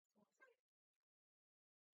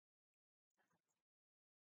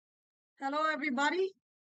Hello, everybody.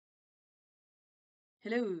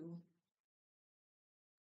 Hello.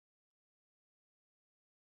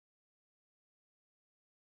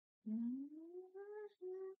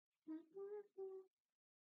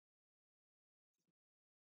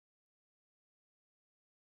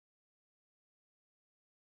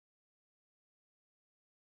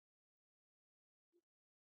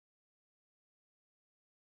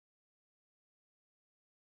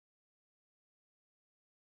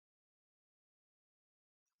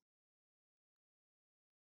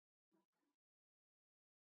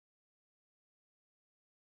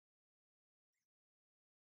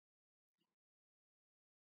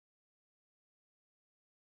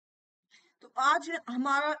 तो आज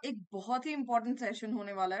हमारा एक बहुत ही important session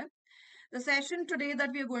होने वाला है. The session today that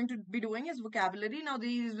we are going to be doing is vocabulary. Now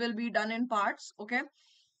these will be done in parts. Okay.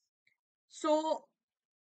 So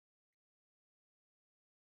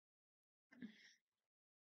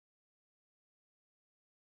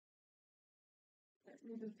let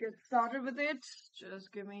me just get started with it.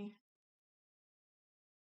 Just give me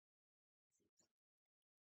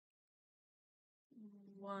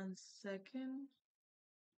 1 second.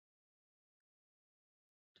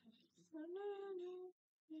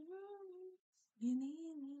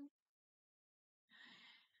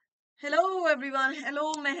 Hello, everyone.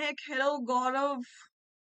 Hello, Mehek. Hello, Gaurav.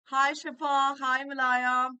 Hi, Shifa. Hi,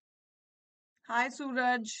 Malaya. Hi,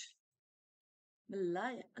 Suraj.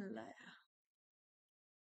 Malaya, Malaya.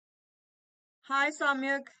 Hi,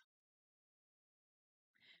 Samyak.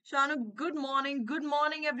 Shanu, good morning. Good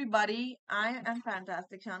morning, everybody. I am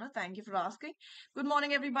fantastic, Shanu. Thank you for asking. Good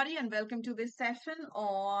morning, everybody, and welcome to this session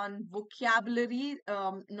on vocabulary,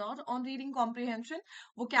 not on reading comprehension,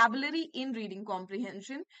 vocabulary in reading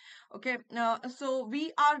comprehension. Okay, so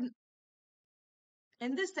we are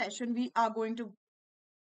in this session, we are going to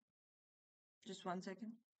just 1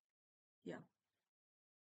 second. Yeah.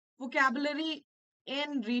 Vocabulary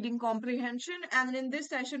in reading comprehension, and in this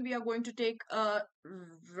session we are going to take a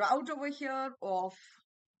route over here of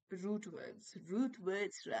root words route.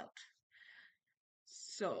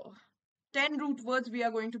 So 10 root words we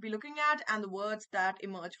are going to be looking at, and the words that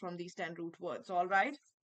emerge from these 10 root words. All right.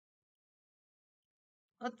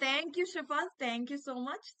 Well, thank you, Shifa. Thank you so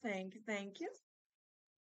much. Thank you.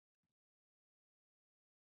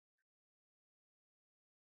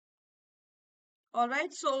 All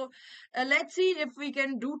right, so let's see if we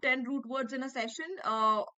can do 10 root words in a session,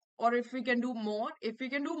 or if we can do more. If we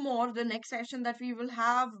can do more, the next session that we will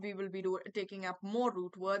have, we will be taking up more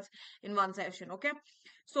root words in one session, okay?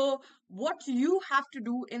 So what you have to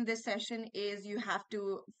do in this session is you have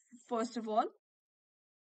to, first of all,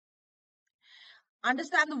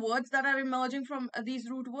 understand the words that are emerging from these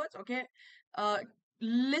root words, okay?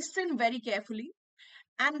 Listen very carefully,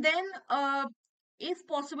 and then if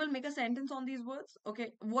possible, make a sentence on these words.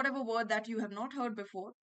 Okay, whatever word that you have not heard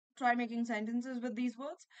before, try making sentences with these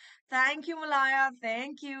words. Thank you, Malaya.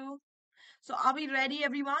 Thank you. So are we ready,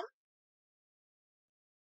 everyone?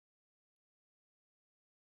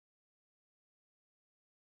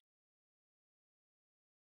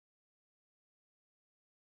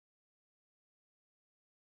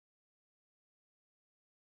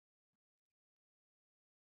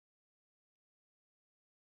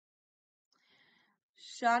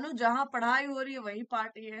 Shanu, जहां पढ़ाई हो रही है वही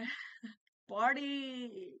party है.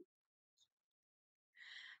 Party.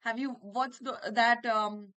 Have you watched that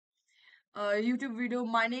YouTube video?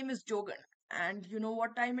 My name is Jogan, and you know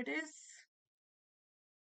what time it is?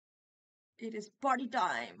 It is party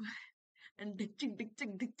time. And dick chick, dick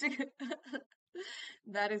chick, dick chick.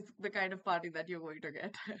 That is the kind of party that you're going to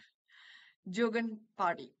get. Jogan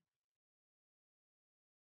party.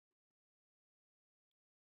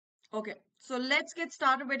 Okay, so let's get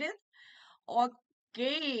started with it.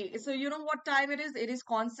 Okay, so you know what time it is? It is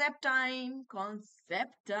concept time.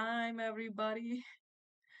 Concept time, everybody.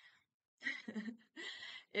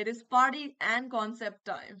 It is party and concept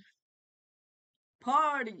time.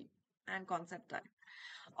 Party and concept time.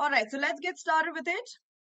 All right, so let's get started with it.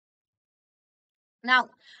 Now,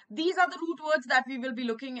 these are the root words that we will be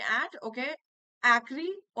looking at, okay? Acri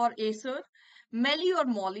or acer, Melly or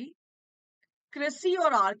Molly, Chrissy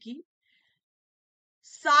or Arky,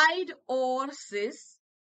 Side or Sis,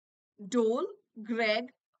 Dole, Greg,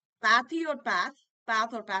 Pathy or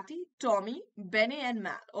Path or Pathy, Tommy, Benny and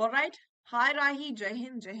Matt. All right? Hi Rahi, Jai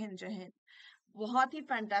Hind, Jai Hind, Jai Hind. बहुत ही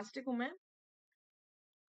fantastic हूँ मैं.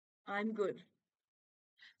 I'm good.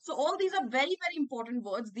 So all these are very, very important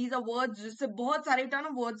words. These are words, just बहुत सारे ton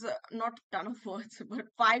of words, not ton of words,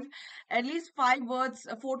 but at least 5 words,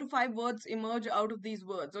 4 to 5 words emerge out of these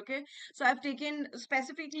words. Okay, so I've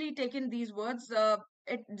specifically taken these words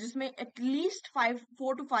जिसमें at least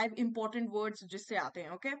 4 to 5 important words जिससे आते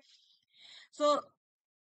हैं. Okay, so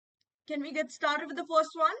can we get started with the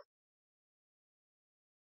first one?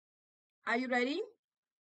 Are you ready?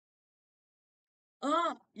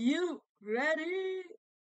 Are you ready?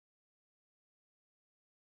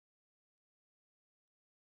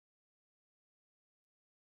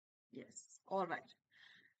 Yes. All right.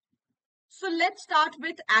 So let's start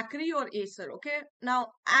with acre or acer. Okay. Now,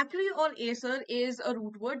 acre or acer is a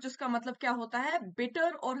root word जिसका मतलब क्या होता है? Bitter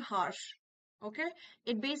or harsh. Okay.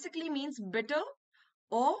 It basically means bitter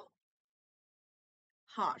or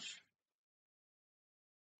harsh.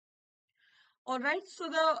 All right. So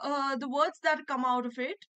the words that come out of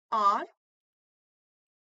it are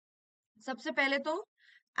सबसे पहले तो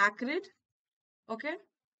acrid. Okay.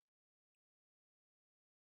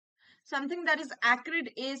 Something that is acrid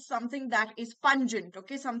is something that is pungent.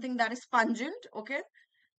 Okay. Something that is pungent. Okay.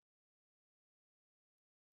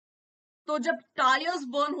 तो जब tyres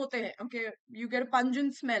burn होते हैं, okay, you get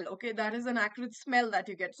pungent smell. Okay, that is an acrid smell that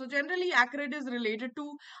you get. So generally acrid is related to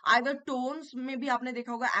either tones. में भी आपने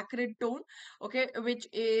देखा होगा acrid tone, okay, which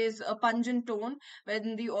is a pungent tone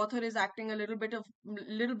when the author is acting a little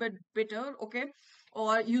bit bitter, okay,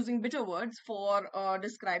 or using bitter words for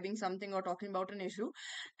describing something or talking about an issue.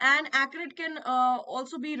 And acrid can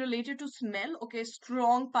also be related to smell. Okay,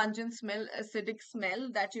 strong pungent smell, acidic smell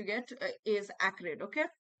that you get is acrid. Okay.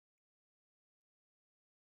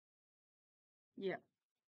 Yeah.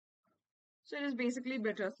 So it is basically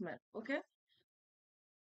bitter smell. Okay.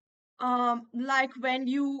 Like when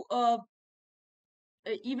you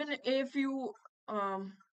even if you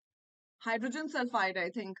hydrogen sulfide, I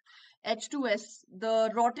think H2S, the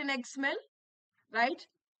rotten egg smell, right?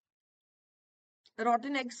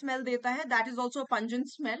 Rotten egg smell deta hai. That is also a pungent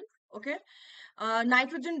smell. Okay.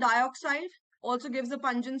 Nitrogen dioxide also gives a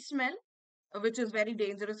pungent smell, which is very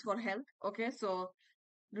dangerous for health. Okay. So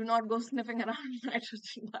do not go sniffing around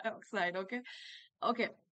nitrogen dioxide. Okay. Okay.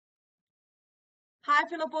 Hi,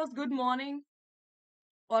 Philippos. Good morning.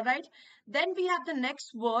 All right. Then we have the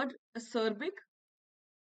next word, acerbic.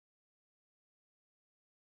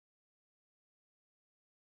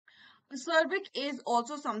 Acerbic is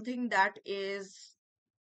also something that is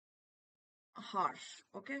harsh.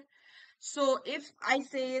 Okay. So if I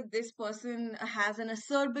say this person has an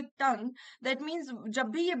acerbic tongue, that means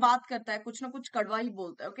जब भी ये बात करता है कुछ ना कुछ कड़वा ही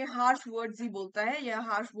बोलता है. Okay, harsh words ही बोलता है या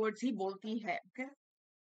harsh words ही बोलती है. Okay.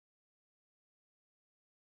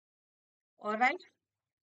 All right.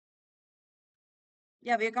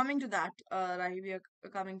 Yeah, we are coming to that. Right, we are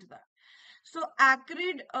coming to that. So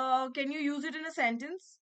acrid, can you use it in a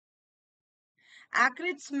sentence?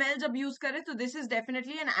 Acrid smell जब use करें तो this is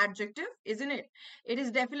definitely an adjective, isn't it? It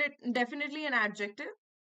is definitely an adjective.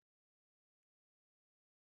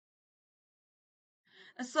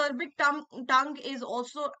 Acerbic tongue is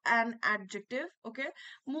also an adjective. Okay.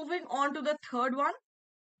 Moving on to the third one.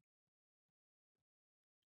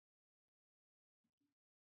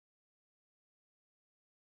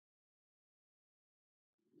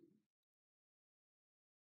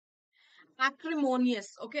 Acrimonious.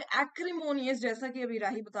 Okay. Acrimonious, जैसा कि अभी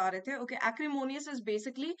राही बता रहे थे. Okay. Acrimonious is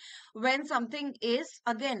basically when something is,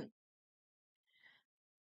 again,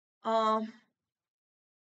 uh,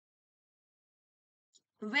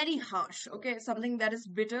 very harsh. Okay, something that is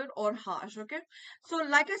bitter or harsh. Okay, so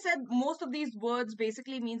like I said, most of these words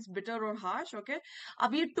basically means bitter or harsh. Okay,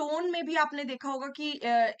 अब ये tone में भी आपने देखा होगा कि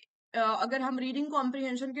अगर हम reading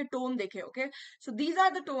comprehension के tone देखें. Okay, so these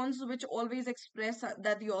are the tones which always express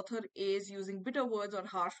that the author is using bitter words or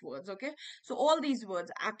harsh words. Okay, so all these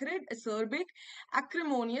words, acrid, acerbic,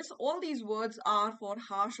 acrimonious, all these words are for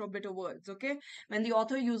harsh or bitter words. Okay, when the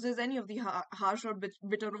author uses any of the harsh or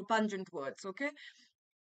bitter or pungent words. Okay.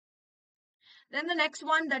 Then the next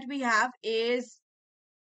one that we have is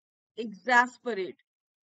exasperate.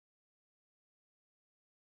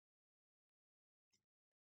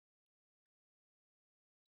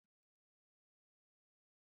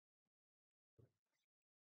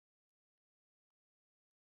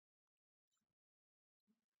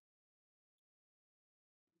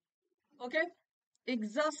 Okay.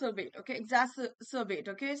 Exacerbate. Okay. Exacerbate.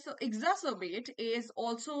 Okay. So exacerbate is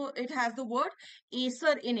also, it has the word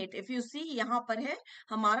acer in it. If you see, यहाँ पर है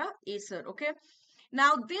हमारा acer. Okay.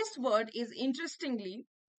 Now this word is interestingly,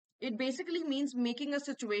 it basically means making a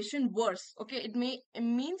situation worse. Okay, it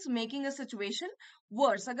means making a situation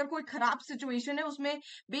worse. अगर कोई खराब situation है उसमें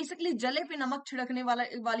basically जले पे नमक छिड़कने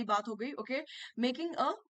वाली बात हो गई. Okay, making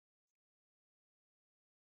a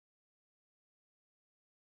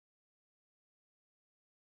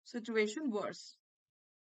situation worse.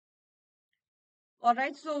 All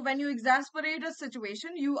right, so when you exasperate a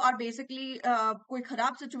situation, you are basically कोई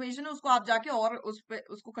खराब situation है उसको आप जाके और उस पे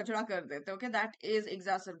उसको कचरा कर देते हो. Okay, that is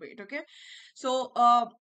exacerbate. Okay, so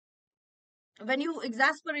when you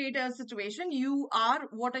exasperate a situation, you are,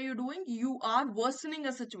 what are you doing? You are worsening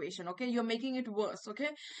a situation. Okay, you're making it worse.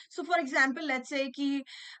 Okay, so for example, let's say कि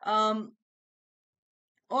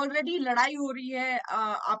already लड़ाई हो रही है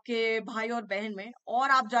आपके भाई और बहन में,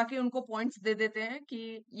 और आप जाके उनको पॉइंट्स दे देते हैं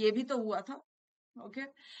कि ये भी तो हुआ था. ओके,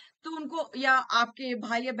 तो उनको, या आपके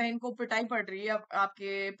भाई या बहन को पिटाई पड़ रही है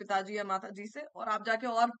आपके पिताजी या माता जी से, और आप जाके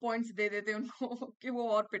और पॉइंट्स दे देते हैं उनको कि वो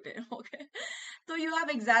और पिटे. ओके, तो you have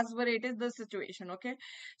exasperated the situation. Okay,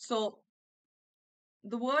 so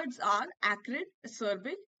the words are acrid,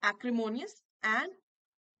 acerbic, acrimonious, and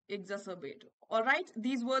exacerbate. All right,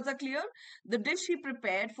 these words are clear. The dish he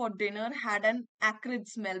prepared for dinner had an acrid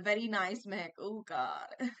smell. Very nice, Mehak. Oh God.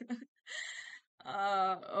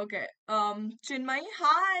 Okay. Chinmay,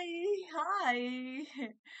 hi.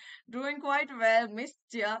 Doing quite well, missed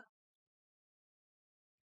ya.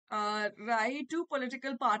 Right. Two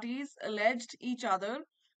political parties alleged each other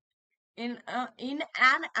in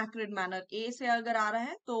an acrid manner. A से अगर आ रहा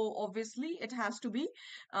है तो obviously it has to be,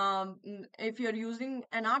 if you're using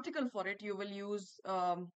an article for it, you will use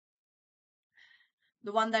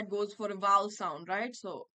the one that goes for a vowel sound, right?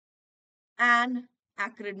 So an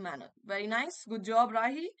acrid manner. Very nice. Good job,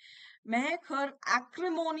 Rahi. Mehak, her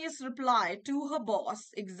acrimonious reply to her boss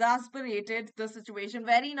exasperated the situation.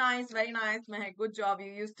 Very nice, Mehak. Good job.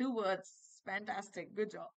 You used two words. Fantastic.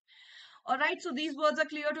 Good job. All right, so these words are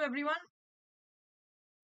clear to everyone.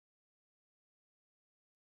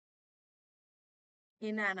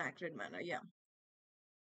 In an acrid manner, yeah.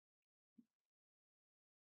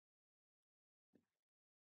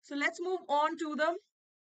 So let's move on to the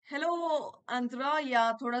hello अंतरा.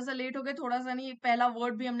 या थोड़ा सा late हो गए, थोड़ा सा नहीं, एक पहला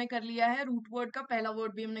वर्ड भी हमने कर लिया है, रूट वर्ड का पहला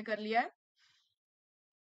वर्ड भी हमने कर लिया है.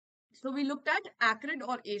 So we looked at acrid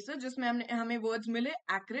और acer, जिसमें हमें वर्ड्स मिले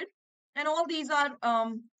acrid, and all these are,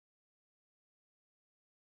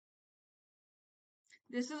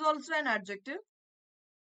 this is also an adjective,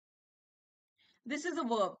 this is a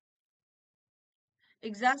verb.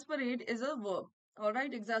 Exasperate is a verb. All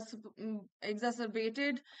right,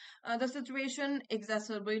 exacerbated the situation,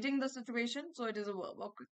 exacerbating the situation, so it is a verb.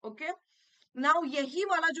 Okay. Now यही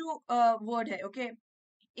वाला जो word है, okay,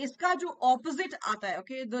 इसका जो opposite आता है,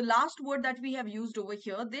 okay, the last word that we have used over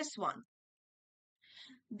here, this one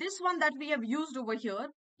that we have used over here,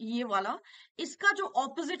 ये वाला, इसका जो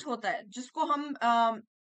opposite होता है, जिसको हम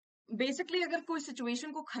बेसिकली अगर कोई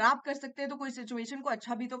सिचुएशन को खराब कर सकते हैं तो कोई सिचुएशन को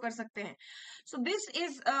अच्छा भी तो कर सकते हैं. So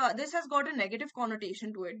this has got a negative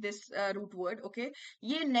connotation to it, this root word. Okay,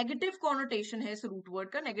 ये नेगेटिव कॉनोटेशन है इस रूट वर्ड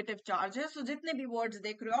का, नेगेटिव चार्ज है. सो जितने भी वर्ड्स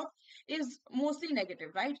देख रहे हो आप is mostly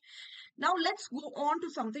negative, right? Now let's go on to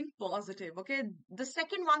something positive. Okay, the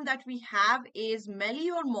second one that we have is मेली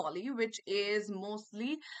और Molly, which is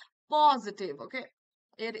mostly positive. Okay,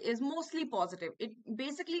 it is mostly positive. It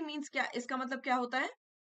basically means क्या, इसका मतलब क्या होता है?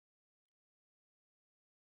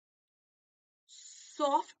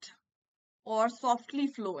 Soft or softly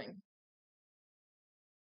flowing.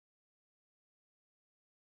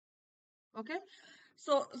 Okay,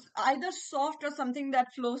 so either soft or something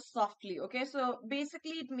that flows softly. Okay, so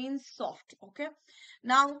basically it means soft. Okay,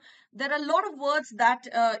 now there are a lot of words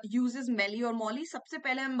that uses melly or molly. सबसे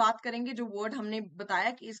पहले हम बात करेंगे जो word हमने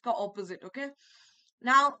बताया कि इसका opposite. Okay,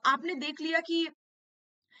 now आपने देख लिया कि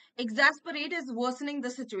exasperate is worsening the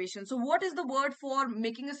situation. So what is the word for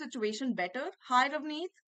making a situation better? Hi Ravneet.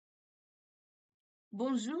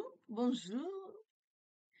 Bonjour.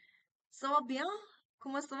 Ça va bien?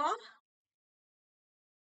 Comment ça va?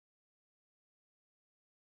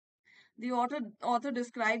 The author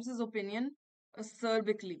describes his opinion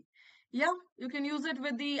acerbically. Yeah, you can use it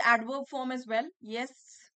with the adverb form as well. Yes,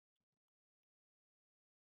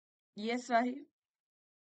 Rahi.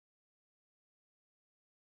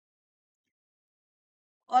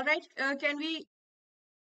 All right.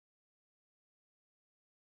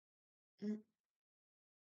 Mm,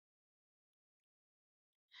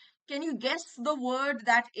 can you guess the word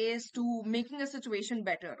that is to making a situation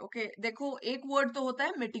better? Okay, देखो एक word तो होता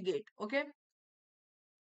है mitigate. Okay,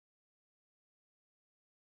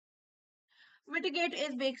 mitigate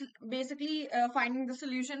is basically finding the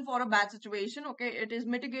solution for a bad situation. Okay, it is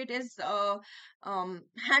mitigate is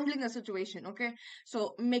handling a situation. Okay,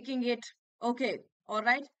 so making it okay. All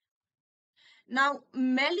right. Now,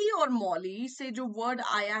 melly or molly से जो word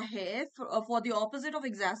आया है for the opposite of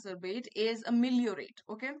exacerbate is ameliorate.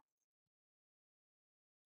 Okay.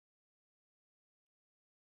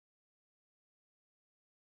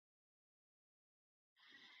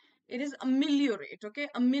 It is ameliorate, okay?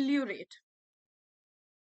 Ameliorate.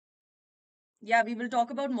 Yeah, we will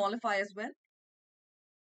talk about mollify as well.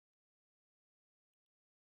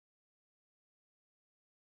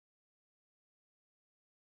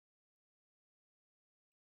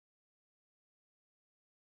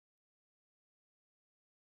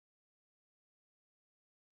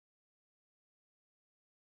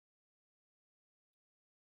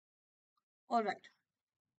 All right.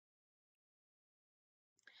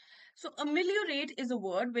 So ameliorate is a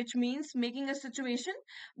word which means making a situation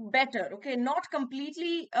better, okay? Not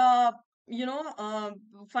completely, you know,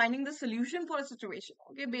 finding the solution for a situation,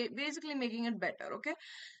 okay? Basically making it better, okay?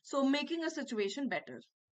 So making a situation better.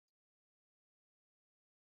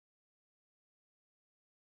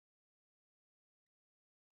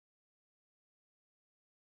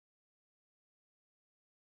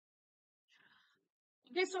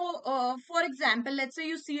 Okay, so for example, let's say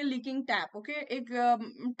you see a leaking tap, okay? एक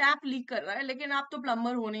tap leak कर रहा है, लेकिन आप तो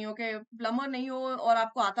plumber हो नहीं, okay? Plumber नहीं हो और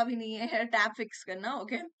आपको आता भी नहीं है टैप फिक्स करना,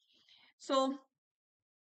 ओके? सो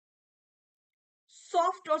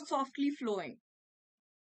सॉफ्ट और सॉफ्टली फ्लोइंग।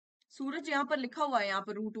 सूरज यहाँ पर लिखा हुआ है, यहाँ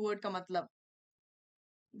पर रूट वर्ड का मतलब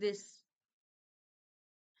this.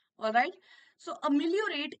 All right. So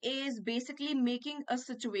ameliorate is basically making a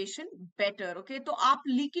situation better. Okay. तो आप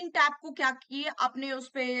लीकिंग टैप को क्या किए, आपने उस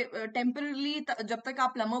पे टेम्परली जब तक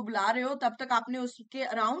आप प्लम्बर बुला रहे हो तब तक आपने उसके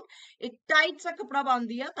अराउंड एक टाइट सा कपड़ा बांध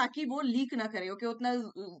दिया ताकि वो लीक ना करे, ओके? उतना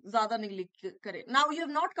ज्यादा नहीं लीक करे। Now you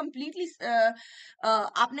have not completely,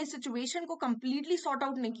 आपने सिचुएशन को कंप्लीटली सॉर्ट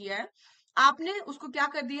आउट नहीं किया है, आपने उसको क्या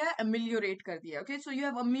कर दिया है, अमिलियोरेट कर दिया, okay? So you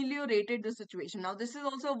have अमिलियोरेटेड the situation. Now this is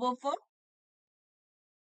also verb for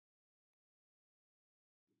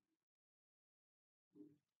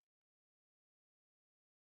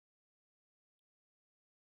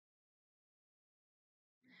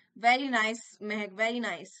very nice, Mehak, very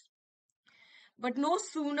nice. But no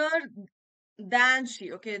sooner than she,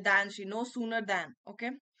 okay, than she, no sooner than,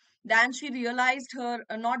 okay, than she realized her,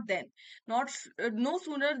 not then, no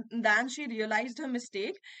sooner than she realized her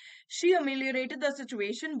mistake, she ameliorated the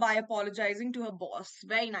situation by apologizing to her boss.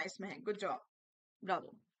 Very nice, Mehak. Good job.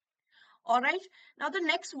 Bravo. All right. Now the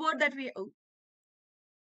next word that we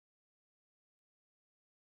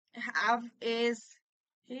have is,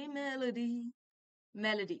 hey, melody.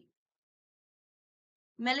 Melody.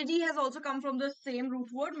 Melody has also come from the same root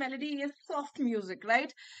word. Melody is soft music,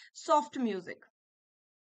 right? Soft music.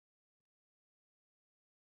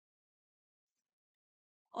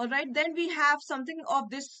 All right, then we have something of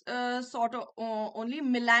this sort of only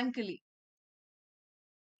melancholy,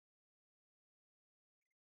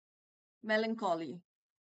 melancholy.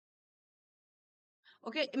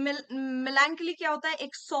 Okay, melancholy क्या होता है?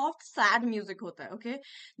 एक soft sad music होता है, okay?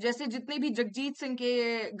 जैसे जितने भी जगजीत सिंह के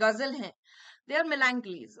गजल हैं, they are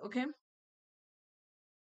melancholies, okay?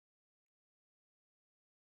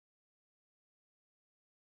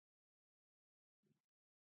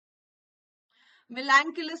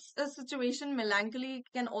 Melancholous situation, melancholy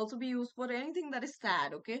can also be used for anything that is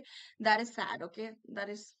sad, okay? That is sad, okay? That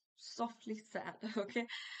is softly sad, okay?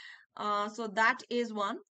 So that is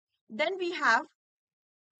one. Then we have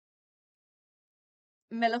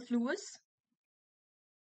mellifluous.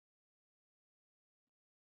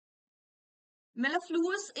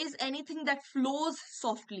 Mellifluous is anything that flows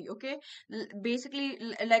softly, okay? Basically,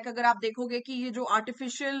 like अगर आप देखोगे कि ये जो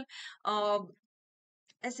artificial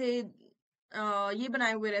ऐसे ये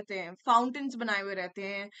बनाए हुए रहते हैं, फाउंटेन्स बनाए हुए रहते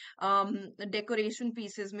हैं डेकोरेशन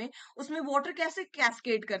पीसेस में, उसमें वाटर कैसे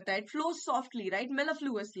कैस्केड करता है? It flows softly, right?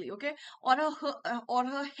 मेलाफ्लुअसली, okay?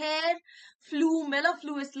 और her hair flew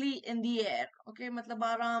mellifluously in the air, okay? मतलब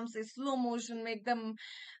आराम से स्लो मोशन में एकदम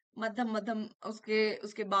मध्यम मध्यम उसके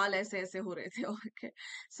उसके बाल ऐसे ऐसे हो रहे थे, okay?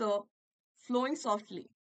 So flowing softly.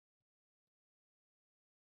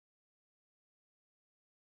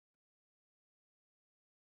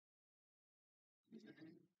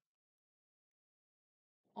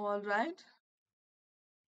 All right.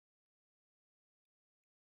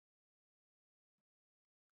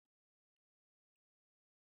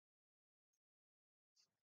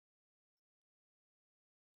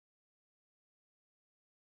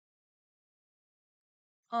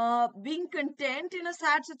 Being content in a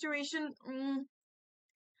sad situation,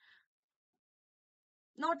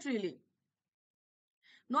 not really.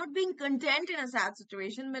 Not being content in a sad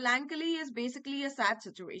situation. Melancholy is basically a sad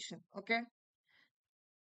situation, okay?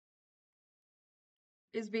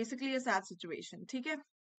 Is basically a sad situation, okay?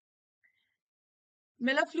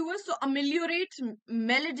 Mellifluous, so ameliorate,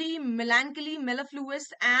 melody, melancholy, mellifluous,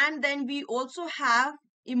 and then we also have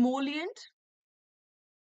emollient.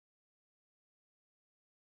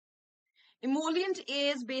 Emollient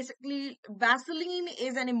is basically, Vaseline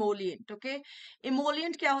is an emollient, okay?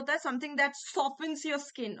 Emollient क्या होता है? Something that softens your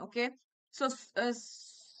skin, okay? So,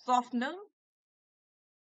 softener,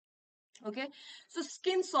 okay? So,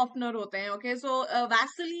 skin softener होते हैं, okay? So,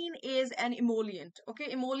 Vaseline is an emollient,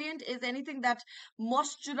 okay? Emollient is anything that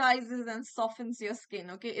moisturizes and softens your skin,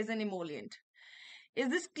 okay? Is an emollient. Is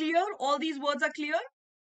this clear? All these words are clear?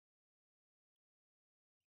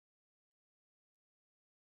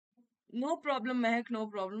 No problem Mahak, no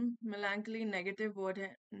problem. मेलैंकली negative word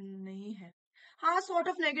है? नहीं है. हाँ, sort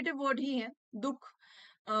of negative word ही है. दुख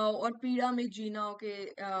और पीड़ा में जीना, okay.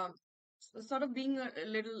 Sort of being a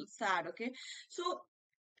little sad, okay. So,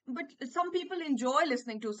 but some people enjoy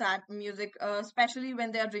listening to sad music, especially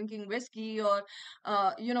when they are drinking whiskey or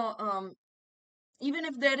you know, even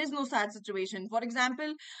if there is no sad situation. For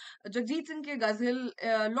example, Jagjit Singh ke ghazal,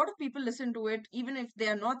 a lot of people listen to it even if they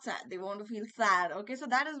are not sad. They want to feel sad. Okay, so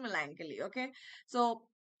that is melancholy. Okay, so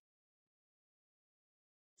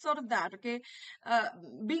sort of that. Okay, uh,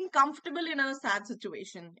 being comfortable in a sad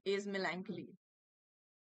situation is melancholy.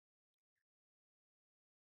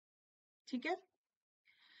 Okay.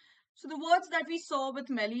 So the words that we saw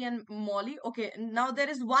with Melly and Molly. Okay, now there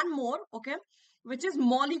is one more. Okay, which is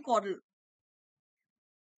mollycoddle.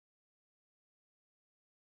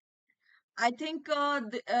 I think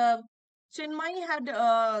Chinmay had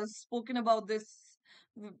spoken about this.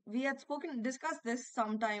 We had discussed this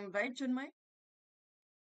sometime, right, Chinmay?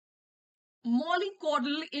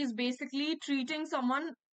 Mollycoddle is basically treating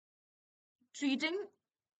someone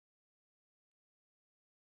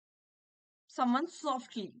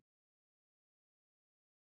softly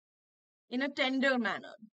in a tender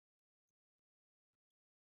manner.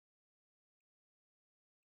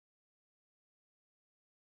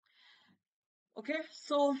 Okay,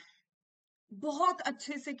 so बहुत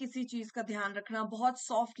अच्छे से किसी चीज का ध्यान रखना, बहुत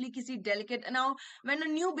softly, किसी delicate. Now when a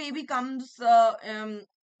new baby comes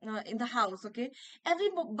in the house, okay,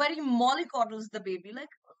 everybody mollycoddles the baby, like,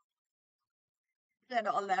 and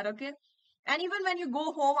all that, okay. And even when you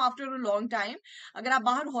go home after a long time, अगर आप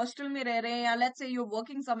बाहर hostel में रह रहे हैं, या let's say you're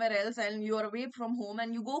working somewhere else and you're away from home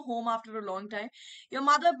and you go home after a long time, your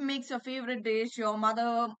mother makes your favorite dish, your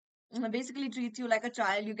mother basically treats you like a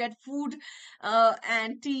child. You get food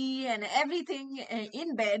and tea and everything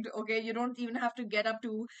in bed, okay. You don't even have to get up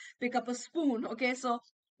to pick up a spoon, okay. So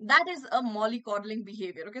that is a mollycoddling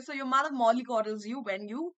behavior, okay. So your mother mollycoddles you when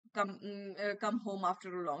you come home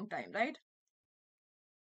after a long time, right?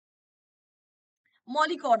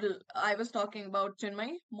 Mollycoddle, I was talking about,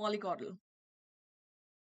 Chinmay. Mollycoddle.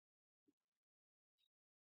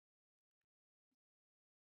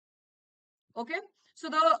 Okay. So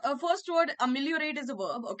the first word, ameliorate, is a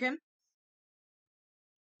verb. Okay.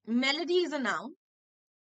 Melody is a noun.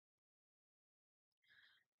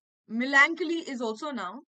 Melancholy is also a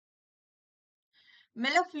noun.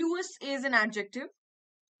 Mellifluous is an adjective.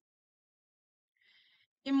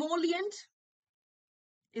 Emollient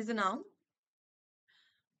is a noun.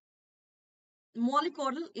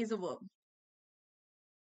 Mollycoddle is a verb.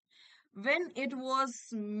 When it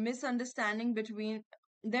was misunderstanding between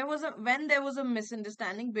there was a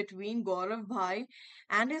misunderstanding between Gaurav Bhai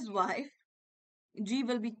and his wife, G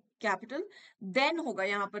will be capital. Then होगा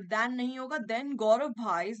यहाँ पर, then नहीं होगा. Then Gaurav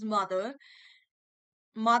Bhai's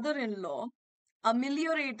mother-in-law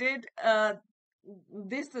ameliorated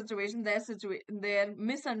this situation, their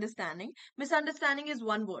misunderstanding. Misunderstanding is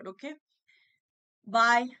one word, okay?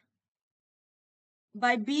 By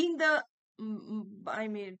being the by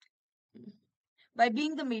made by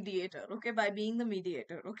being the mediator, okay? By being the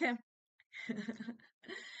mediator, okay?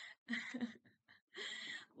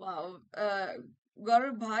 Wow,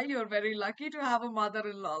 Gaurav Bhai, you're very lucky to have a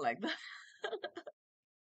mother-in-law like that.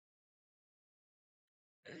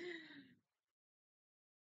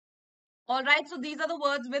 All right, so these are the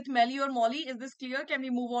words with Melly or Molly. Is this clear? Can we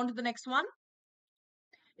move on to the next one?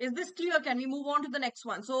 Is this clear? Can we move on to the next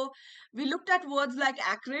one? So we looked at words like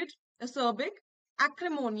acrid, acerbic,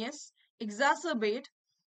 acrimonious, exacerbate,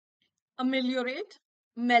 ameliorate,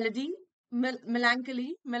 melody,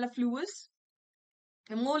 melancholy, mellifluous,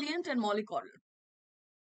 emollient, and mollycoddle.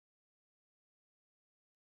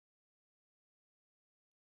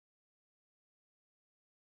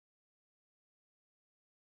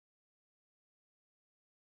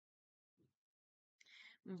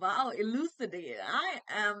 Wow, elucidate. I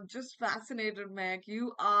am just fascinated, Meg.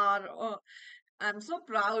 You are. I'm so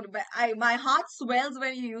proud. But my heart swells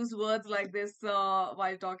when you use words like this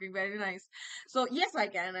while talking. Very nice. So yes, I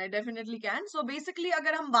can. I definitely can. So basically,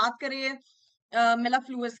 अगर हम बात करें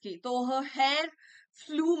mellifluous की, तो her hair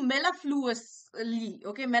flew mellifluously,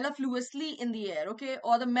 okay, mellifluously in the air, okay,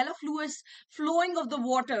 or the mellifluous flowing of the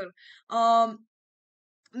water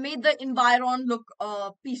made the environ look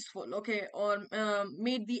peaceful, okay, or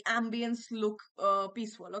made the ambience look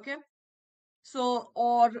peaceful, okay. So,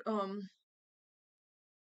 or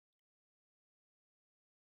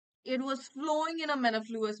it was flowing in a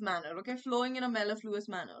mellifluous manner, okay, flowing in a mellifluous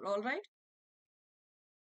manner, all right.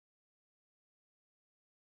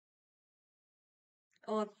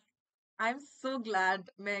 Oh, I'm so glad,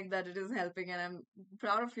 Meg, that it is helping, and I'm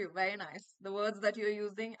proud of you. Very nice. The words that you're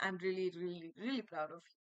using, I'm really, really, really proud of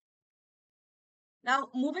you. Now,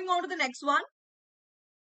 moving on to the next one.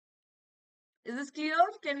 Is this clear?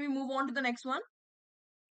 Can we move on to the next one?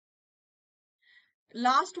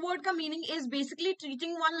 Last word ka meaning is basically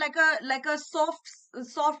treating one like a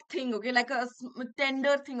soft thing, okay, like a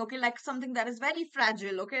tender thing, okay, like something that is very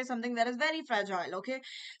fragile, okay, something that is very fragile, okay,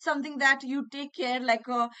 something that you take care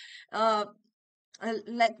uh,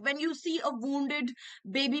 like when you see a wounded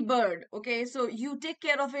baby bird, okay, so you take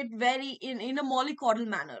care of it very in a mollycoddle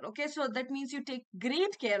manner, okay, so that means you take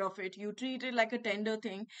great care of it, you treat it like a tender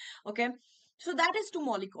thing, okay, so that is to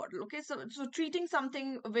mollycoddle, okay, so treating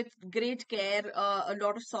something with great care, a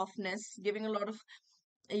lot of softness, giving a lot of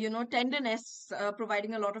tenderness,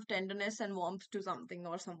 providing a lot of tenderness and warmth to something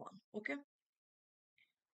or someone, okay.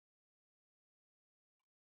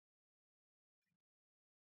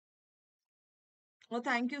 Well,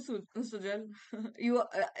 thank you, Sujal.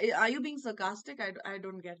 Are you being sarcastic? I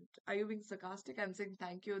don't get it. Are you being sarcastic? I'm saying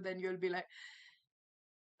thank you, then you'll be like,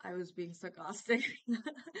 I was being sarcastic.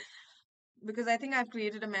 Because I think I've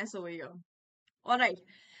created a mess over here. All right.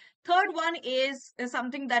 Third one is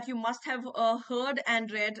something that you must have heard and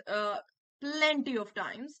read plenty of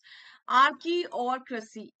times.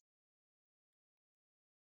 Archaeocracy,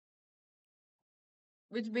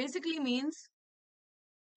 which basically means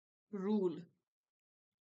rule.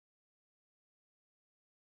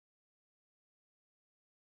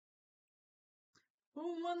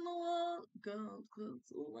 Who won the world? Girls, girls,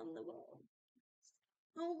 who won the world?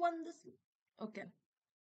 Who won this? Okay.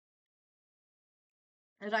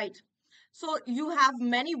 Right. So you have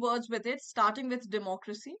many words with it, starting with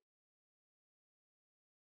democracy.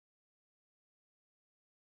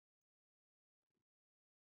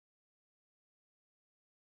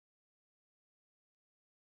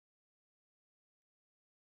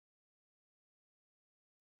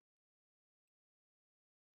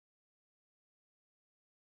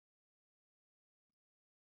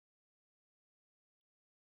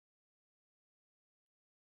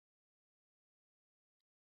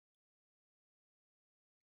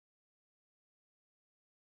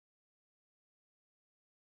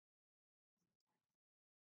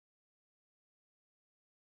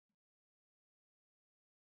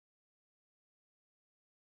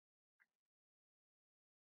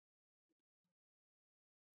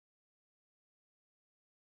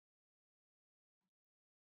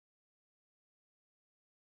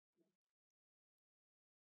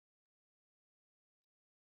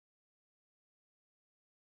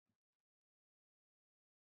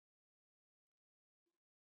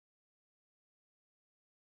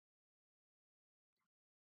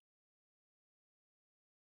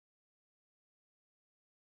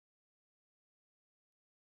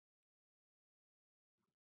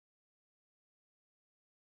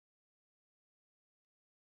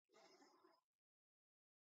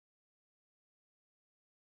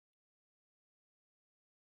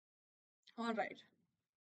 All right.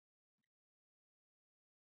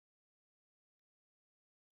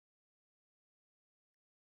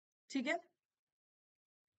 ठीक है?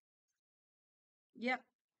 Yeah,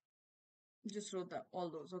 just wrote that all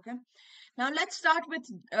those. Okay. Now let's start with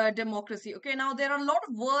democracy. Okay. Now there are a lot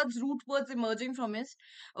of words, root words emerging from this.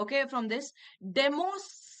 Okay, from this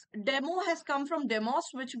demo has come from demos,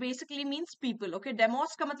 which basically means people. Okay,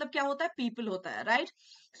 demos का मतलब क्या होता है? People होता है, right?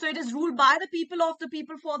 So it is ruled by the people, of the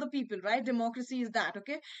people, for the people, right? Democracy is that.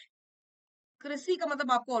 Okay. Democracy का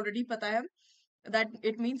मतलब आपको already पता है that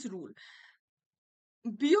it means rule.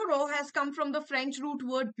 Bureau has come from the French root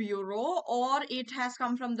word bureau, or it has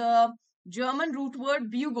come from the German root word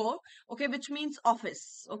bureau, okay, which means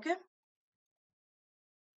office, okay.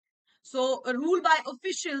 So rule by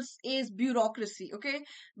officials is bureaucracy, okay.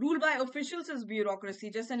 Rule by officials is bureaucracy,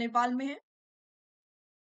 जैसे नेपाल में है.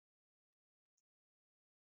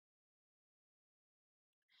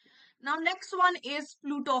 Now next one is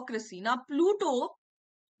plutocracy. Now Pluto,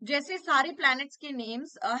 जैसे सारे planets के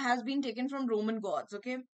names has been taken from Roman gods,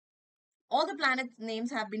 okay. All the planets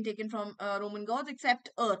names have been taken from Roman gods except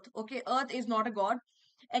Earth, okay. Earth is not a god.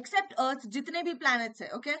 except Earth, जितने भी planets है,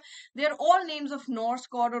 okay, they are all names of Norse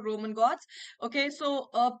god or Roman gods. Okay, so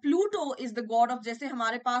Pluto is the god of, जैसे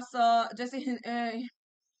हमारे पास जैसे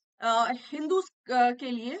हिंदू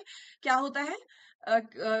के लिए क्या होता है,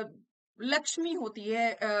 लक्ष्मी होती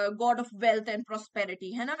है, God of wealth and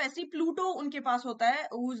prosperity, है ना, वैसे ही प्लूटो उनके पास होता है,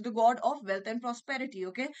 who is the God of wealth and prosperity.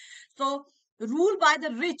 Okay, so rule by the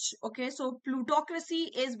rich. Okay, so plutocracy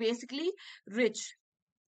is basically rich.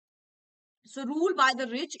 So rule by the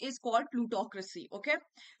rich is called plutocracy. Okay,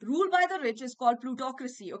 rule by the rich is called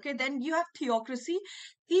plutocracy. Okay, then you have theocracy.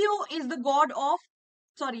 Theo is the god of,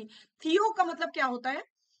 sorry, theo का मतलब क्या होता है,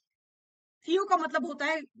 थियो का मतलब होता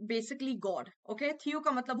है बेसिकली गॉड. ओके, थियो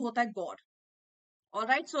का मतलब होता है God.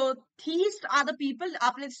 Alright, so theist are the people,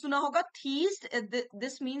 आपने सुना होगा theist,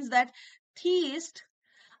 this means that theist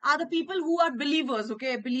are the people who are believers.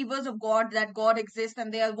 Okay, believers of God, that God exists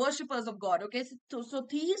and they are worshippers of God. Okay, so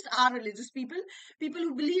theists are religious people, people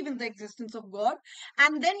who believe in the existence of God.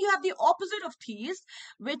 And then you have the opposite of theist,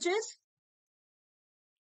 which is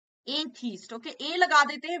atheist. Okay, a लगा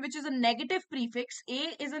देते हैं, which is a negative prefix. A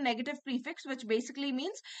is a negative prefix which basically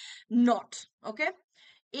means not. Okay, a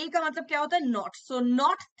का मतलब क्या होता है, not. So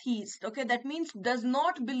not theist. Okay, that means does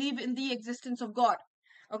not believe in the existence of God.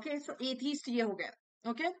 Okay, so atheist ये हो गया.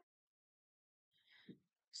 Okay,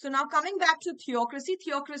 so now coming back to theocracy,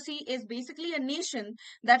 theocracy is basically a nation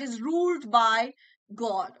that is ruled by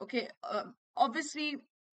God. Okay, obviously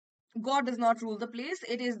God does not rule the place.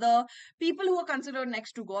 It is the people who are considered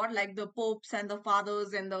next to God, like the popes and the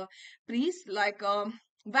fathers and the priests. Like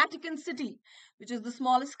Vatican City, which is the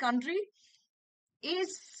smallest country,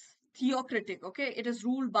 is theocratic. Okay, it is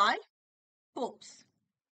ruled by popes.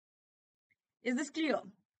 Is this clear?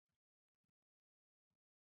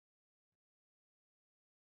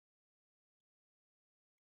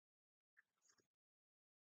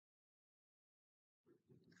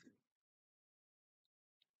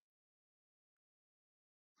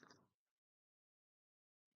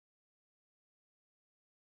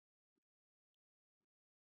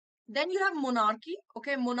 Then you have monarchy.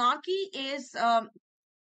 Okay, monarchy is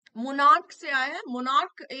monarch से आया है.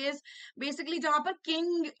 Monarch is basically जहां पर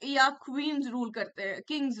king या queen's rule करते हैं,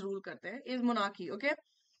 Kings rule करते हैं, is monarchy. Okay,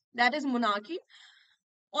 that is monarchy.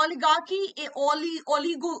 Oligarchy,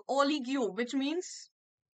 ओलिगियो, which means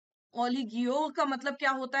ओलिगियो का मतलब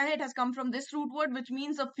क्या होता है, it has come from this root word which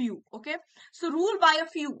means a few. Okay, so rule by a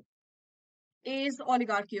few is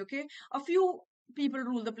oligarchy. Okay, a few people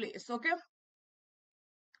rule the place. Okay,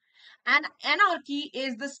 and anarchy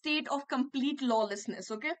is the state of complete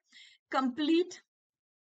lawlessness. Okay, complete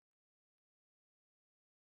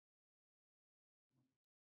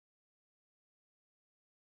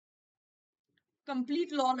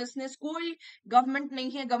complete lawlessness, कोई government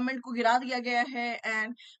नहीं है, government को गिरा दिया गया है,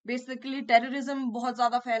 and basically terrorism बहुत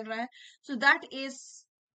ज्यादा फैल रहा है. So that is,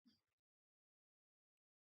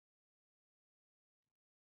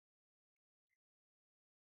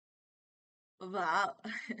 wow,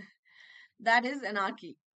 that is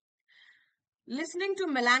anarchy. Listening to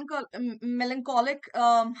melancholic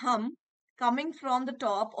hum coming from the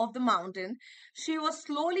top of the mountain, she was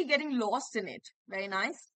slowly getting lost in it. Very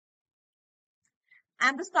nice.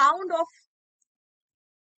 And the sound of,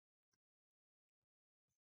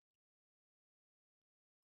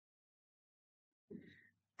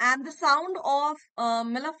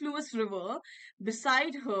 mellifluous river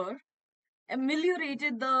beside her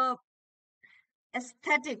ameliorated the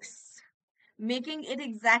aesthetics, making it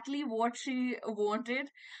exactly what she wanted.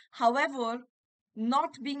 However,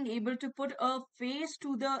 not being able to put a face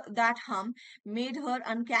to the that hum made her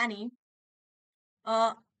uncanny.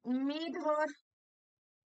 Uh, made her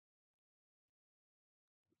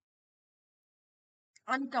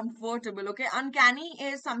uncomfortable. Okay, uncanny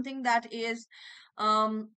is something that is,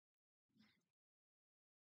 um,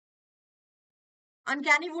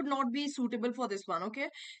 uncanny would not be suitable for this one. Okay,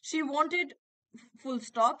 she wanted, full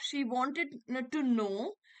stop. She wanted to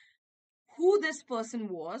know who this person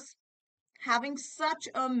was. Having such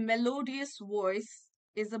a melodious voice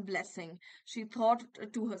is a blessing, she thought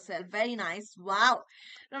to herself. Very nice. Wow.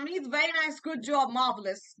 Ramneet, very nice. Good job.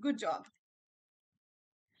 Marvelous. Good job.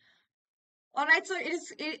 All right. So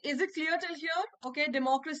is it clear till here? Okay.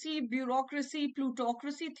 Democracy, bureaucracy,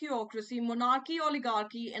 plutocracy, theocracy, monarchy,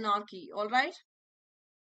 oligarchy, anarchy. All right.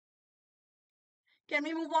 Can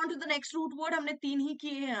we move on to the next root word? हमने तीन ही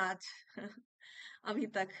किए हैं आज अभी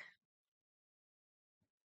तक.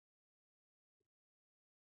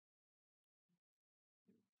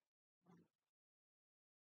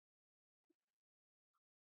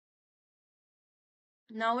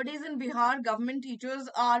 Nowadays in Bihar, government teachers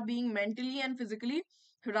are being mentally and physically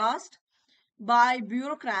harassed by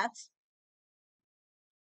bureaucrats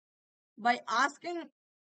by asking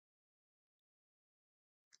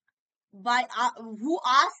by who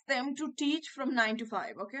asked them to teach from 9 to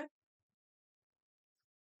 5. Okay,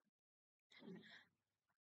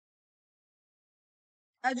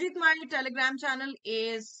 Ajit, my Telegram channel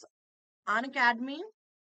is Unacademy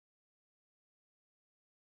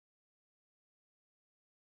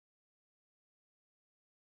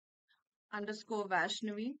underscore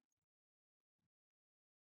Vaishnavi.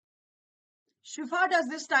 Shifa, does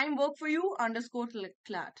this time work for you? Underscore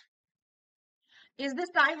CLAT. Is this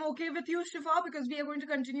time okay with you, Shifa? Because we are going to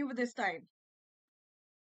continue with this time.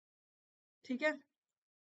 Okay.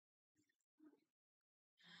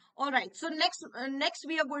 All right. So next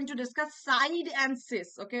we are going to discuss side and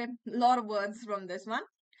cis. Okay. A lot of words from this one.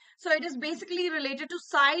 So it is basically related to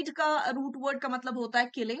side का root word का मतलब होता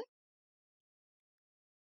है killing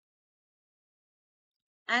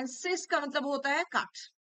and cis का मतलब होता है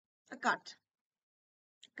cut,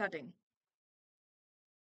 cutting.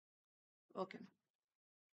 Okay.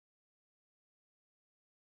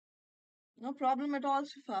 No problem at all,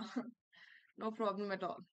 Shifa. No problem at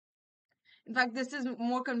all. In fact, this is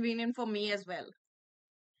more convenient for me as well.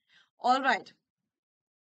 All right.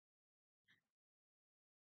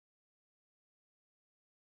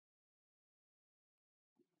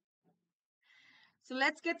 So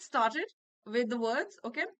let's get started with the words.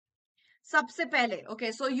 Okay. सबसे पहले.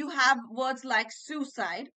 Okay. So you have words like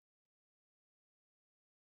suicide.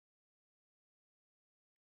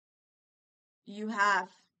 You have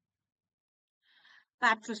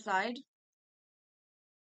patricide.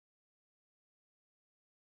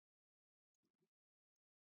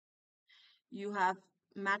 You have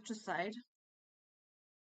matricide.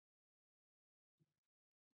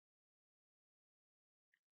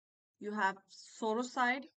 You have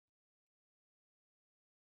sorocide.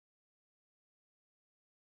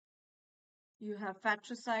 You have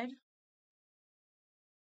fratricide.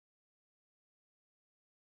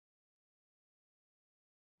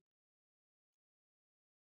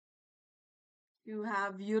 You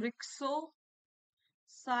have urixocide,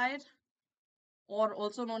 or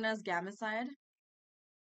also known as gamicide.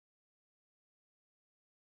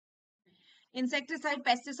 Insecticide,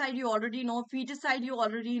 pesticide, you already know. Feticide, you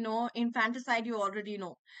already know. Infanticide, you already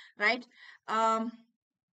know, right?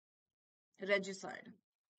 Regicide.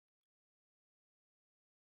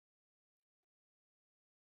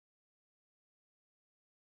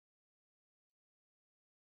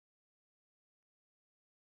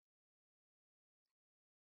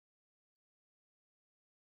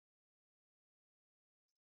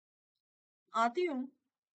 आती हूँ.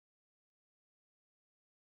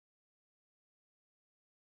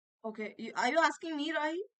 Okay. Are you asking me,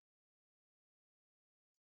 Rahi?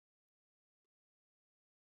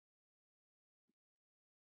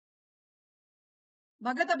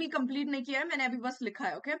 भगत अभी complete नहीं किया है, मैंने अभी बस लिखा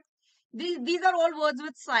है. Okay. These are all words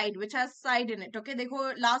with side, which has side in it. Okay.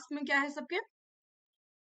 देखो लास्ट में क्या है सबके.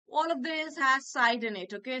 All of this has side in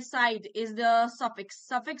it. Okay. Side is the suffix.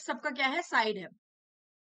 Suffix सबका क्या है? Side है.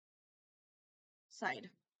 Side.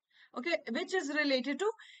 Okay. Which is related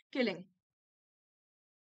to killing.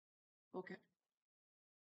 Okay.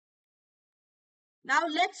 Now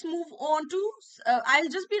let's move on to, I'll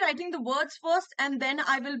just be writing the words first and then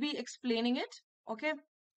I will be explaining it. Okay.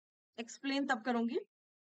 Explain तब करूंगी.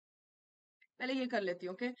 पहले ये कर लेती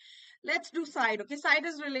हूँ. Okay. Let's do side. Okay. Side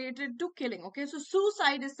is related to killing. Okay. So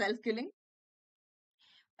suicide is self-killing.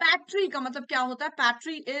 Patry का मतलब क्या होता है?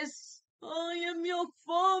 Patry is I am your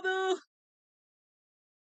father.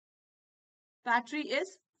 Patry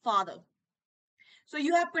is father. So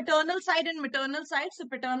you have paternal side and maternal side. So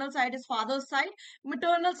paternal side is father's side.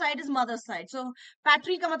 Maternal side is mother's side. So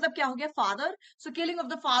patry का मतलब क्या हो गया? Father. So killing of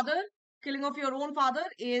the father, killing of your own father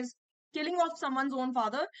is killing of someone's own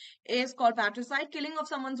father is called patricide. Killing of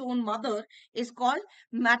someone's own mother is called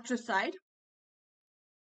matricide.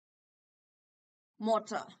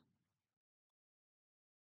 Mortar.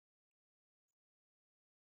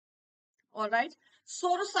 All right.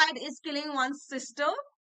 Sorocide is killing one's sister.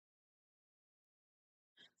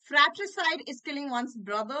 Fratricide is killing one's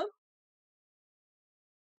brother.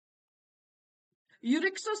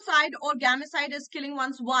 Urixocide or gamicide is killing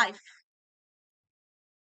one's wife.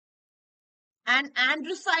 And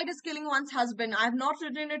androcide is killing one's husband. I have not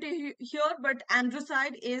written it here, but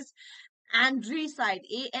androcide is andricide.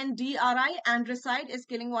 A-N-D-R-I. Andricide is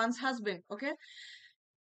killing one's husband. Okay.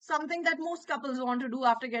 Something that most couples want to do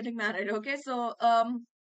after getting married. Okay. So,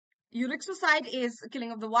 urixocide is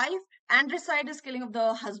killing of the wife. Andricide is killing of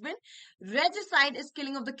the husband. Regicide is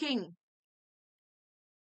killing of the king.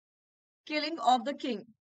 Killing of the king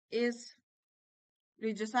is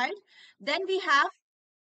regicide. Then we have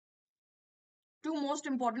two most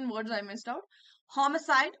important words I missed out.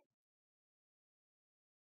 Homicide.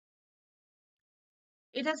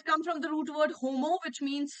 It has come from the root word homo, which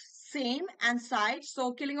means same, and side.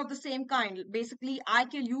 So killing of the same kind. Basically, I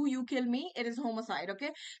kill you, you kill me. It is homicide. Okay.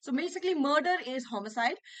 So basically, murder is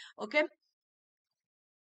homicide. Okay.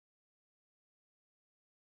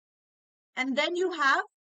 And then you have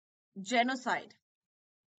genocide.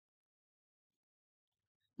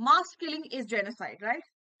 Mass killing is genocide, right?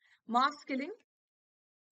 Mass killing.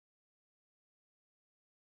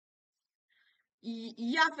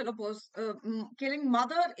 Yeah, Philippos. Killing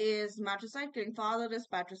mother is matricide. Killing father is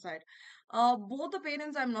patricide. Both the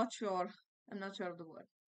parents, I'm not sure. I'm not sure of the word.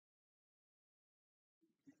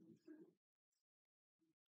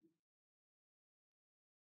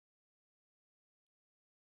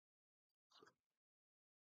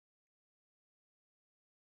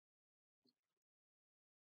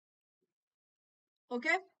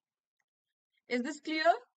 Okay. Is this clear?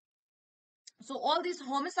 So all this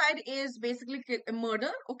homicide is basically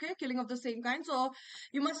murder, okay, killing of the same kind. So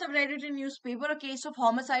you must have read it in newspaper. A case of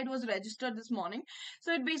homicide was registered this morning.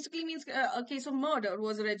 So it basically means a case of murder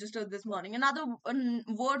was registered this morning. Another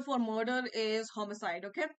word for murder is homicide,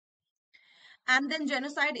 okay. And then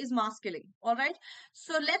genocide is mass killing. All right.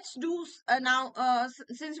 So let's do now.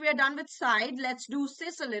 Since we are done with side, let's do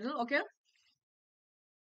cis a little, okay.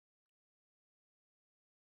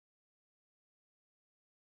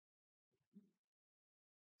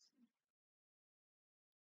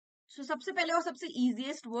 So सबसे पहले और सबसे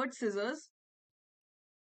easiest word scissors.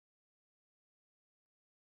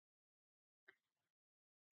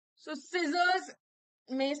 So scissors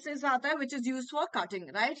में cis आता है, which is used for cutting,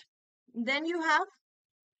 right? Then you have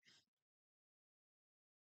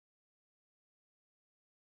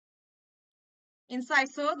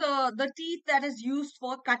incisor, the teeth that is used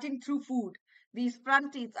for cutting through food. These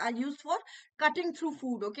front teeth are used for cutting through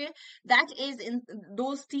food, okay? That is in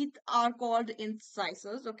those teeth are called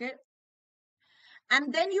incisors, okay?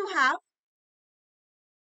 And then you have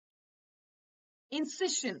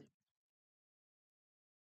incision.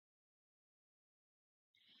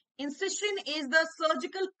 Incision is the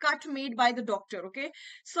surgical cut made by the doctor, okay?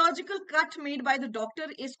 Surgical cut made by the doctor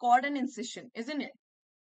is called an incision, isn't it?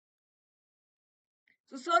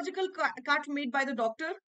 So surgical cut made by the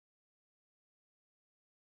doctor.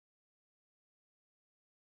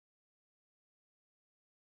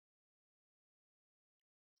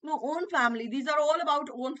 No, own family. These are all about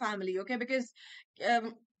own family, okay? Because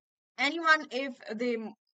um, anyone, if they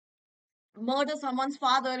murder someone's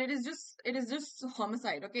father, it is just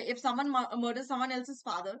homicide, okay. If someone murders someone else's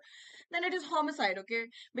father, then it is homicide, okay.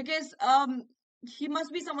 Because he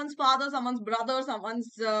must be someone's father, someone's brother,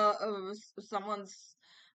 someone's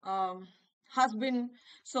um husband.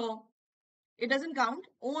 So it doesn't count.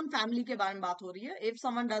 Own family के बारे में बात हो रही है. If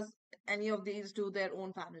someone does any of these to their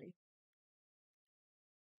own family.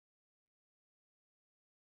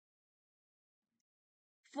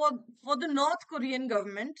 For the North Korean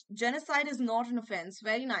government, genocide is not an offense.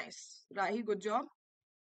 Very nice, Rahi, good job.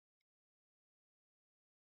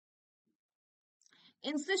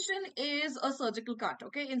 Incision is a surgical cut,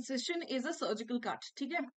 okay. Incision is a surgical cut,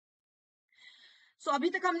 ठीक है. So अभी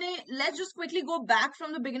तक हमने, let's just quickly go back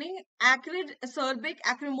from the beginning. Acrid, acerbic,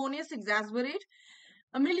 acrimonious, exasperate,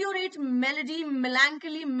 ameliorate, melody,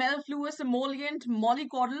 melancholy, mellifluous, emollient,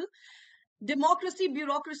 mollycoddle, democracy,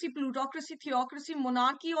 bureaucracy, plutocracy, theocracy,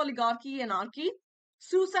 monarchy, oligarchy, anarchy,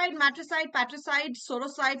 suicide, matricide, patricide,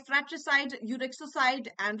 sorocide, fratricide, urexocide,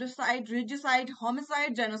 androcide, regicide,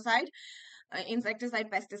 homicide, genocide, insecticide,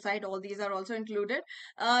 pesticide, all these are also included.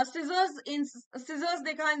 Scissors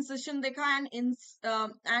dekha, incision dekha,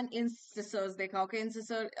 and incisors dekha. Okay,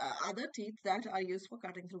 incisor other teeth that are used for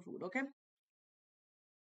cutting through food. Okay.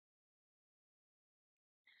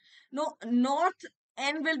 No, north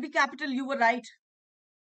N will be capital. You were right.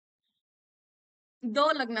 The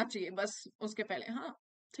लगना चाहिए बस उसके पहले. हाँ,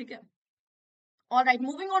 ठीक है. All right,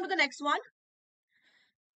 moving on to the next one.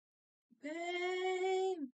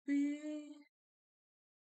 Baby,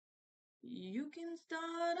 you can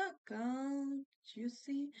start a count, you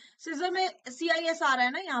see. Scissor में CIS आ रहा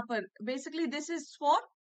है ना यहाँ पर. Basically, this is for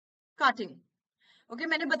cutting. Okay,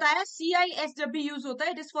 मैंने बताया CIS जब भी use होता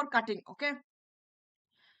है, it is for cutting. Okay.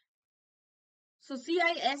 So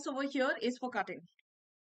CIS over here is for cutting.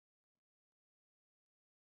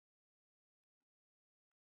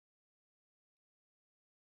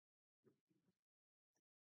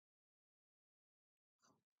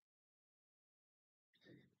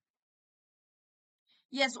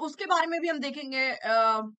 Yes, उसके बारे में भी हम देखेंगे.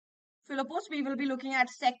 Philippos, we will be looking at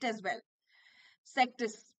sect as well.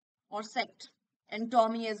 sectus or sect, and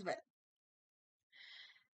Tommy as well.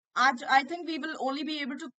 I think we will only be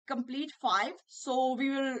able to complete 5, so we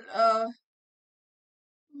will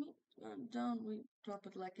down. We drop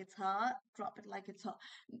it like it's hot. Drop it like it's hot.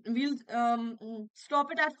 We'll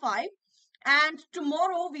stop it at 5, and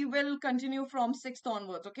tomorrow we will continue from 6th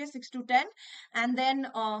onwards. Okay, 6 to 10, and then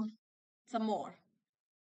some more.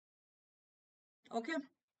 Okay.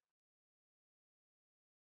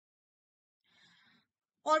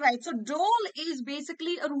 All right. So dole is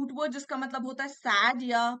basically a root word जिसका मतलब होता है sad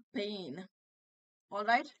या pain. All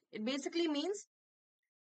right. It basically means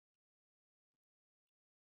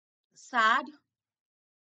sad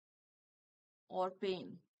or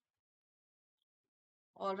pain.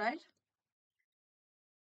 All right.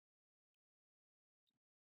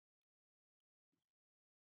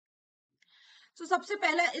 So सबसे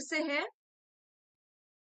पहला इससे है,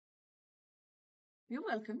 you're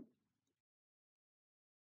welcome,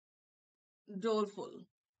 doleful.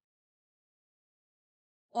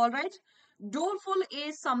 All right. Doleful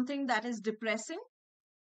is something that is depressing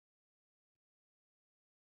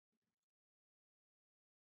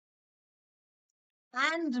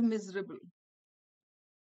and miserable.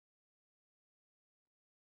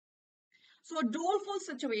 So a doleful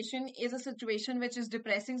situation is a situation which is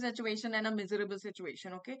depressing situation and a miserable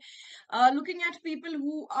situation. Okay. Looking at people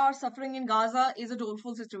who are suffering in Gaza is a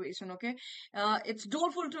doleful situation. Okay. It's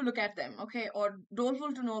doleful to look at them. Okay. Or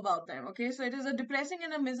doleful to know about them. Okay. So it is a depressing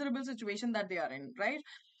and a miserable situation that they are in. Right.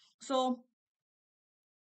 So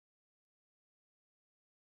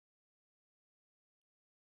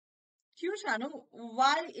Q Shanu,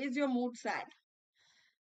 why is your mood sad?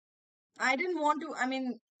 I didn't want to, I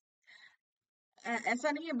mean,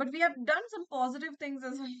 ऐसा नहीं है, but we have done some positive things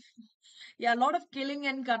as well. Yeah, a lot of killing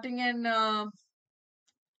and cutting and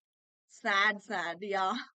sad,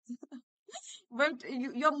 yeah. But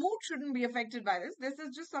your mood shouldn't be affected by this. This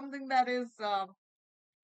is just something that is,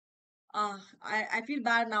 I feel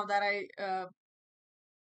bad now that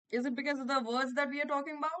is it because of the words that we are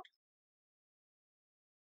talking about?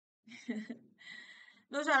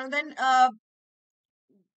 No, Sharon, then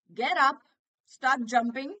get up, start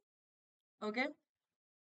jumping, okay?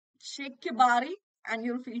 Shake your body and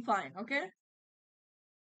you'll feel fine, okay?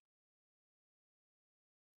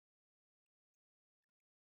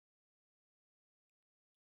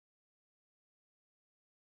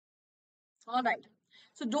 All right.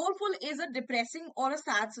 So doleful is a depressing or a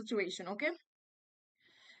sad situation, okay?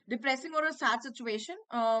 Depressing or a sad situation,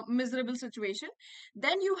 miserable situation.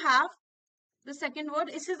 Then you have the second word.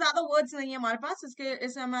 इससे ज्यादा words नहीं है हमारे पास.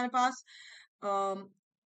 इससे हमारे पास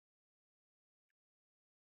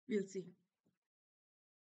we'll see.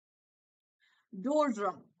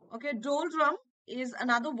 Doldrum. Okay, doldrum is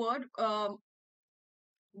another word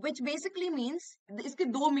which basically means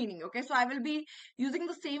इसके दो meaning. Okay, so I will be using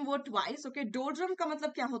the same word twice. Okay, doldrum का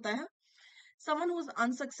मतलब क्या होता है? Someone who's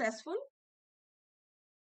unsuccessful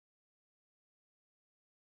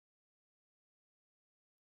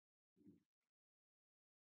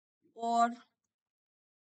or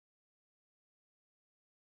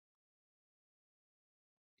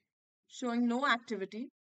showing no activity.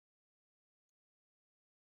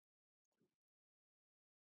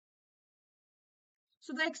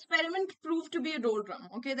 So the experiment proved to be a doldrum.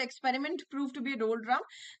 Okay, the experiment proved to be a doldrum.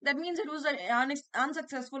 That means it was an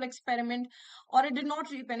unsuccessful experiment, or it did not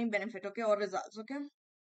reap any benefit. Okay, or results. Okay,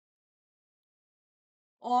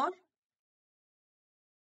 or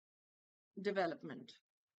development.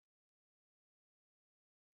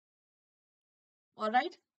 All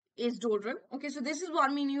right, is doldrum. Okay, so this is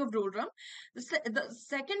one meaning of doldrum. The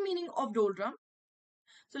second meaning of doldrum.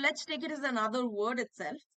 So let's take it as another word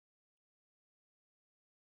itself.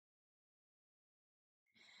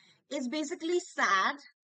 It's basically sad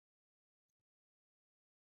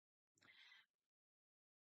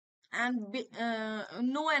and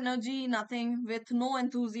no energy, nothing, with no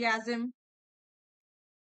enthusiasm.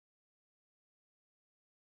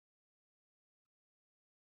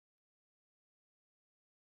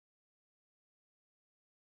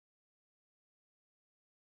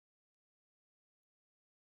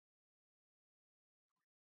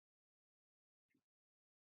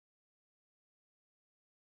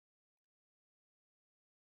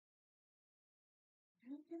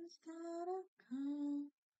 You can start a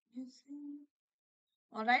conversation.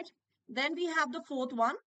 All right. Then we have the fourth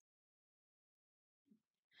one.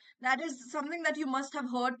 That is something that you must have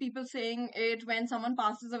heard people saying it when someone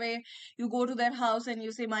passes away. You go to their house and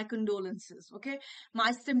you say, my condolences. Okay.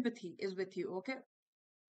 My sympathy is with you. Okay.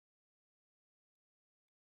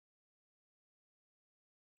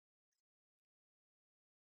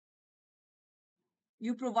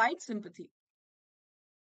 You provide sympathy.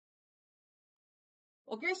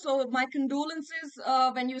 Okay, so my condolences,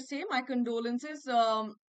 when you say my condolences,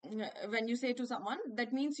 when you say to someone,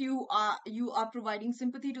 that means you are providing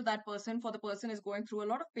sympathy to that person, for the person is going through a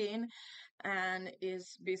lot of pain and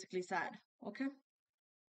is basically sad. Okay.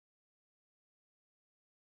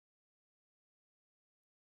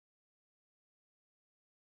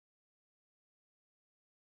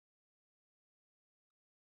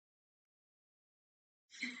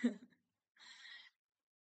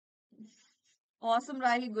 Awesome,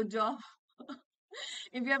 Rahi. Good job.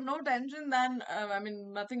 If you have no tension, then I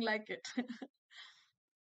mean, nothing like it.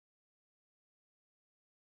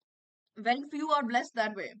 Very few are blessed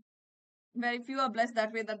that way. Very few are blessed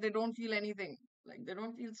that way, that they don't feel anything. Like they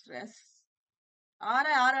don't feel stress. aa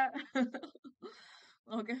raha hai.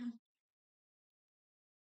 Okay.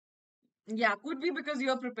 Yeah, could be because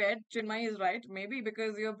you're prepared. Chinmay is right. Maybe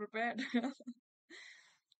because you're prepared.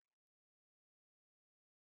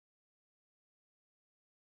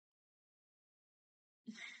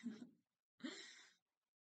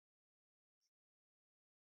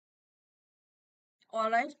 All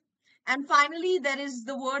right. And finally, there is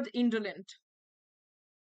the word indolent.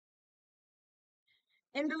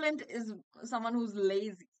 Indolent is someone who's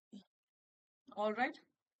lazy. All right.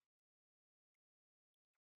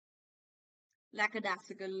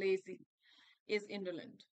 Lackadaisical, lazy is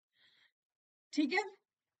indolent. ठीक है?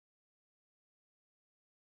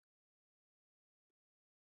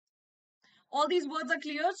 All these words are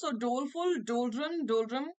clear. So doleful,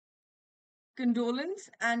 doldrum, condolence,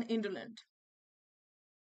 and indolent.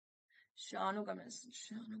 Shanu ka message.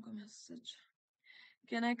 Shanu ka message.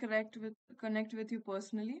 Can I connect with you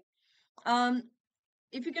personally? Um,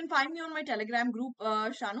 if you can find me on my Telegram group,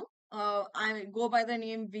 Shanu, I go by the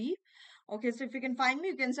name V. Okay, so if you can find me,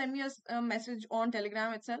 you can send me a message on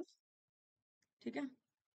Telegram itself. ठीक है?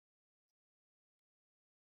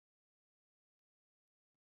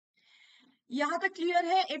 यहाँ तक clear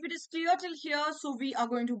है? If it is clear till here, so we are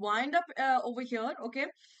going to wind up over here. Okay.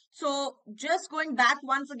 So just going back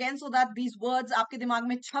once again, so that these words आपके दिमाग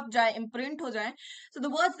में छप जाए, imprint हो जाए. So the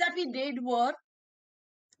words that we did were,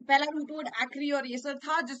 पहला root word एक्री और ये सब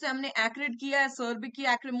था, जिसे हमने एक्रिड किया, सर्बिक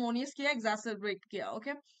किया, एक्रिमोनियस किया, एग्जासर्बेट किया.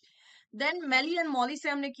 ओके. देन मेली एंड मॉली से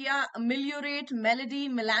हमने किया मिलियोरेट, melody,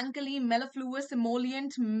 मेलांकली, मेलोफ्लुअस,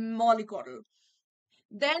 emollient, मॉलिकॉडल.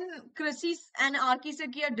 Then Chrissy and Archie से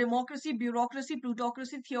किया democracy, bureaucracy,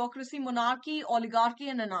 plutocracy, theocracy, monarchy, oligarchy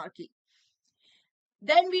and anarchy.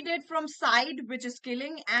 Then we did from side, which is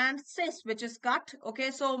killing, and cis, which is cut. Okay,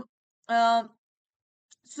 so uh,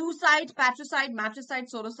 suicide, patricide, matricide,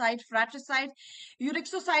 sorocide, fratricide,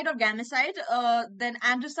 urixocide or gamicide, then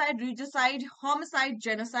androcide, regicide, homicide,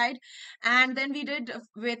 genocide, and then we did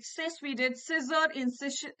with cis, we did scissor,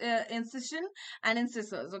 incision, and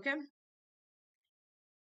incisors. Okay.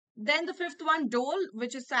 Then the fifth one, dole,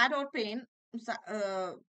 which is sad or pain.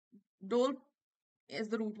 Dole is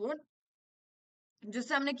the root word.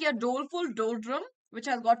 जिससे हमने किया doleful, doldrum, which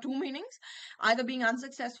has got two meanings, either being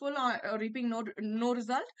unsuccessful or reaping no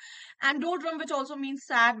result, and doldrum, which also means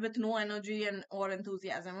sad with no energy and or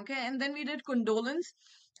enthusiasm. Okay, and then we did condolence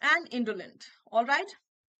and indolent. All right.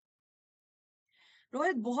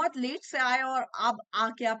 Rohit बहुत late से आए और अब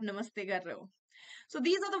आके आप नमस्ते कर रहे हो. So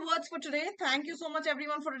these are the words for today. Thank you so much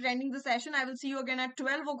everyone for attending the session. I will see you again at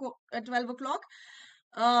 12 o'clock.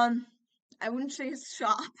 I wouldn't say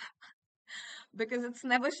sharp because it's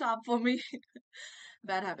never sharp for me.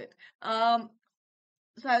 Bad habit.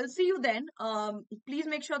 So I'll see you then. Please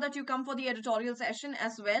make sure that you come for the editorial session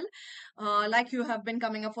as well, like you have been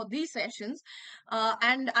coming up for these sessions.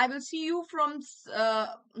 And I will see you from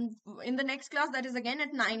in the next class, that is again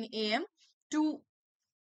at 9 a.m.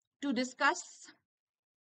 to discuss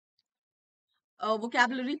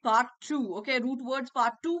vocabulary part 2. Okay, root words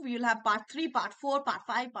part 2. We will have part 3, part 4, part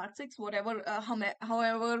 5, part 6, whatever,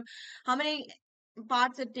 however, how many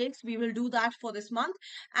parts it takes, we will do that for this month.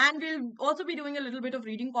 And we'll also be doing a little bit of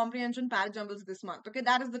reading comprehension paragrams this month. Okay,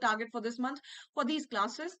 that is the target for this month for these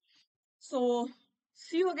classes. So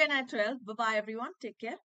see you again at 12. Bye bye everyone. Take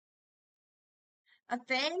care.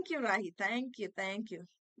 Thank you, Rahi. Thank you. Thank you.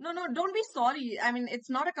 No, don't be sorry. I mean, it's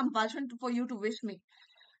not a compulsion for you to wish me.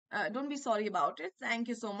 Don't be sorry about it. Thank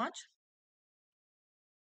you so much.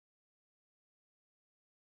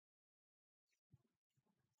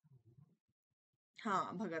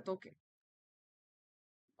 हाँ भगत. Okay.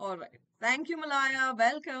 All right. Thank you, Malaya.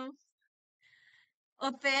 Welcome.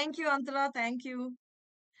 Oh, thank you, Antara. Thank you.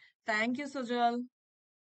 Thank you, Sujal.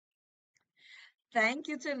 Thank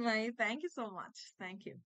you, Chinmay. Thank you so much. Thank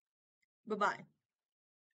you. Bye-bye.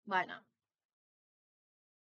 Bye now.